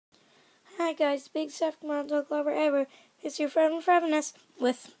Hi guys, Big Stuff Model Glover Ever. It's your friend Freviness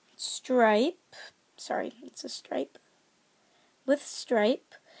with Stripe. Sorry, it's a stripe. With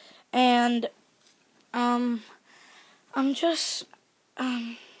Stripe. And I'm just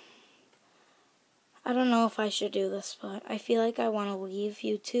I don't know if I should do this, but I feel like I want to leave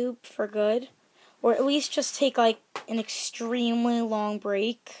YouTube for good. Or at least just take like an extremely long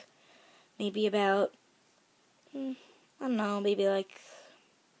break. Maybe about I don't know, maybe like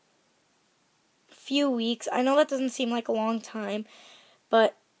few weeks. I know that doesn't seem like a long time,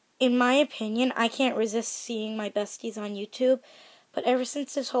 but in my opinion, I can't resist seeing my besties on YouTube. But ever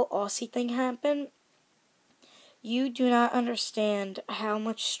since this whole Aussie thing happened, you do not understand how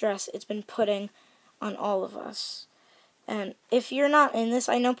much stress it's been putting on all of us. And if you're not in this,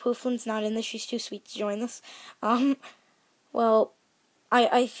 I know Pooflin's not in this, she's too sweet to join this. Well,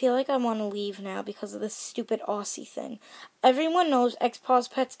 I feel like I want to leave now because of this stupid Aussie thing. Everyone knows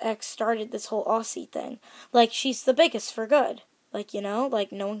xpawzpetzx started this whole Aussie thing. Like, she's the biggest for good. Like, you know,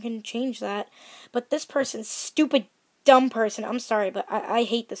 like, no one can change that. But this person's stupid, dumb person, I'm sorry, but I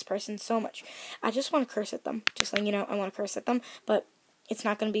hate this person so much. I just want to curse at them. Just letting you know, I want to curse at them. But it's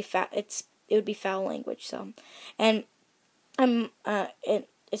not going to be it would be foul language, so. And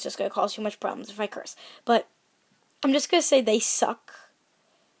it's just going to cause too much problems if I curse. But I'm just going to say they suck.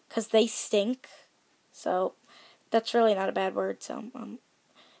 Because they stink. So, that's really not a bad word. So,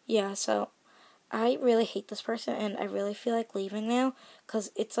 yeah, so, I really hate this person, and I really feel like leaving now,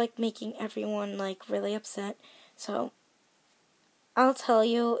 because it's, like, making everyone, like, really upset. So, I'll tell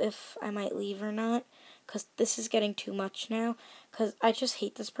you if I might leave or not, because this is getting too much now, because I just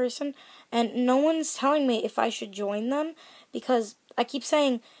hate this person, and no one's telling me if I should join them, because I keep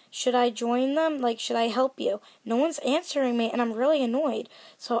saying, should I join them? Like, should I help you? No one's answering me, and I'm really annoyed.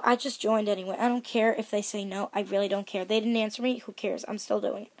 So I just joined anyway. I don't care if they say no. I really don't care. They didn't answer me. Who cares? I'm still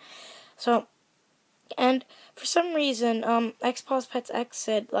doing it. So, and for some reason, xpawzpetzx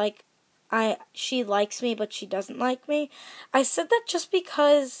said, like, she likes me, but she doesn't like me. I said that just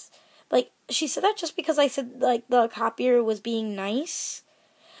because, like, she said that just because I said, like, the copier was being nice.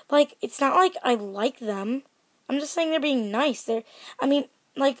 Like, it's not like I like them. I'm just saying they're being nice. I mean,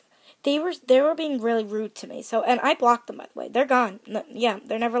 like, they were being really rude to me. So, and I blocked them, by the way. They're gone. No, yeah,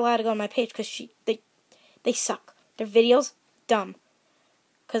 they're never allowed to go on my page because they suck. Their videos, dumb.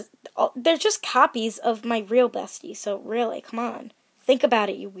 Because they're just copies of my real bestie. So, really, come on. Think about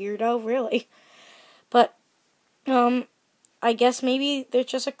it, you weirdo, really. But, I guess maybe they're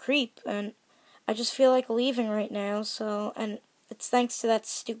just a creep. And I just feel like leaving right now. So, and it's thanks to that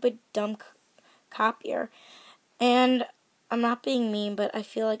stupid, dumb copier. And I'm not being mean, but I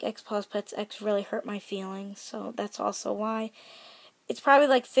feel like xpawzpetzx really hurt my feelings, so that's also why. It's probably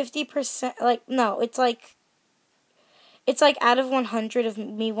like 50%, like, no, it's like out of 100 of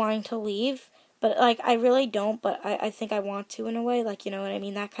me wanting to leave, but, like, I really don't, but I think I want to in a way, like, you know what I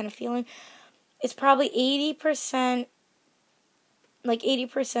mean, that kind of feeling. It's probably 80%, like,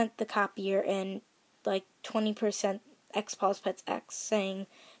 80% the copier and, like, 20% xpawzpetzx saying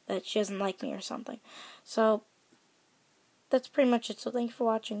that she doesn't like me or something. So, that's pretty much it, so thank you for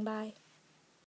watching, bye.